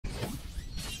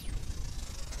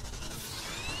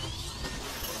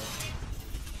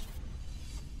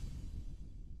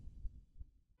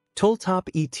Tooltop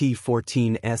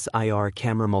ET14S IR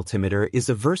camera multimeter is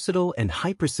a versatile and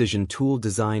high-precision tool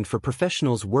designed for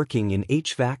professionals working in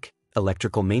HVAC,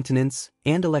 electrical maintenance,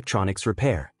 and electronics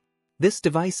repair. This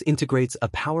device integrates a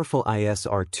powerful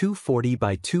ISR 240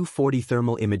 by 240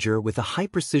 thermal imager with a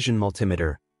high-precision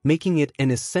multimeter, making it an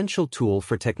essential tool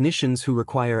for technicians who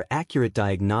require accurate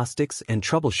diagnostics and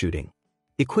troubleshooting.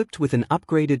 Equipped with an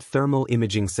upgraded thermal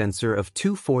imaging sensor of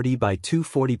 240 by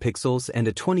 240 pixels and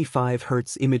a 25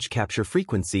 Hz image capture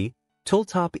frequency,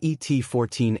 Tooltop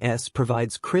ET14S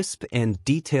provides crisp and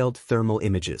detailed thermal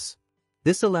images.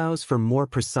 This allows for more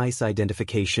precise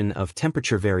identification of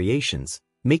temperature variations,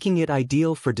 making it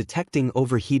ideal for detecting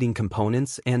overheating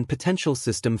components and potential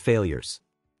system failures.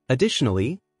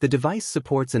 Additionally, the device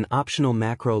supports an optional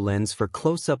macro lens for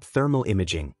close-up thermal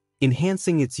imaging,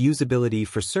 enhancing its usability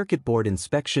for circuit board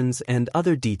inspections and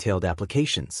other detailed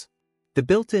applications. The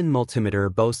built-in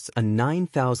multimeter boasts a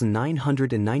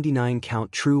 9,999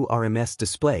 count True RMS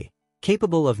display,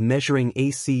 capable of measuring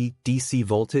AC/DC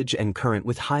voltage and current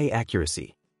with high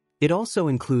accuracy. It also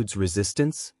includes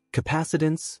resistance,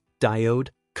 capacitance, diode,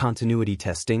 continuity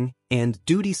testing, and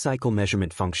duty cycle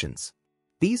measurement functions.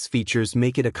 These features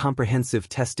make it a comprehensive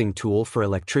testing tool for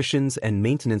electricians and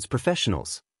maintenance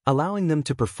professionals, allowing them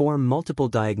to perform multiple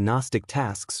diagnostic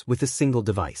tasks with a single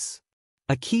device.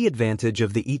 A key advantage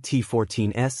of the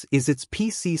ET14S is its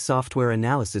PC software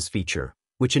analysis feature,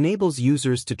 which enables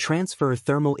users to transfer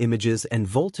thermal images and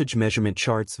voltage measurement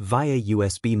charts via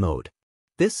USB mode.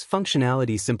 This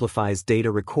functionality simplifies data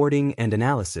recording and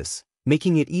analysis,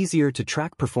 making it easier to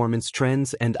track performance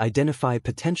trends and identify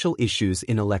potential issues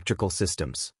in electrical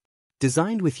systems.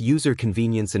 Designed with user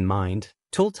convenience in mind,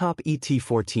 Tooltop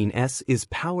ET14S is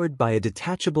powered by a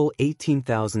detachable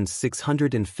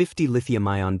 18,650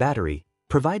 lithium-ion battery,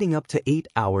 providing up to 8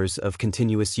 hours of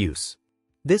continuous use.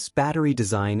 This battery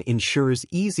design ensures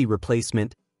easy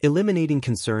replacement, eliminating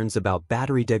concerns about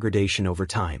battery degradation over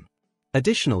time.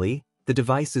 Additionally, the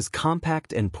device is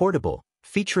compact and portable,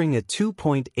 featuring a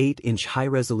 2.8-inch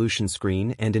high-resolution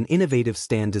screen and an innovative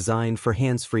stand designed for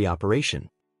hands-free operation.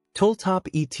 Tooltop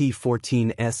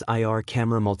ET14S IR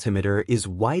camera multimeter is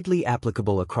widely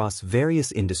applicable across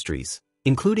various industries,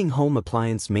 including home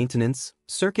appliance maintenance,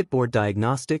 circuit board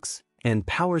diagnostics, and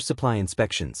power supply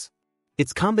inspections.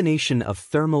 Its combination of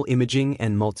thermal imaging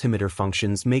and multimeter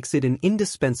functions makes it an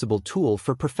indispensable tool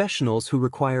for professionals who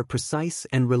require precise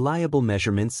and reliable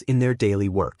measurements in their daily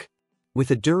work. With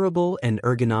a durable and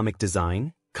ergonomic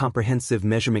design, comprehensive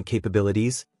measurement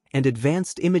capabilities, and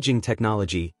advanced imaging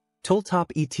technology,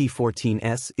 Tooltop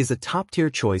ET14S is a top-tier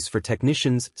choice for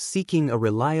technicians seeking a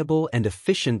reliable and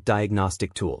efficient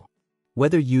diagnostic tool.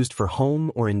 Whether used for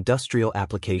home or industrial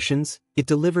applications, it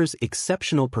delivers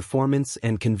exceptional performance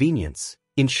and convenience,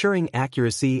 ensuring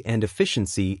accuracy and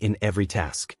efficiency in every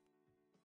task.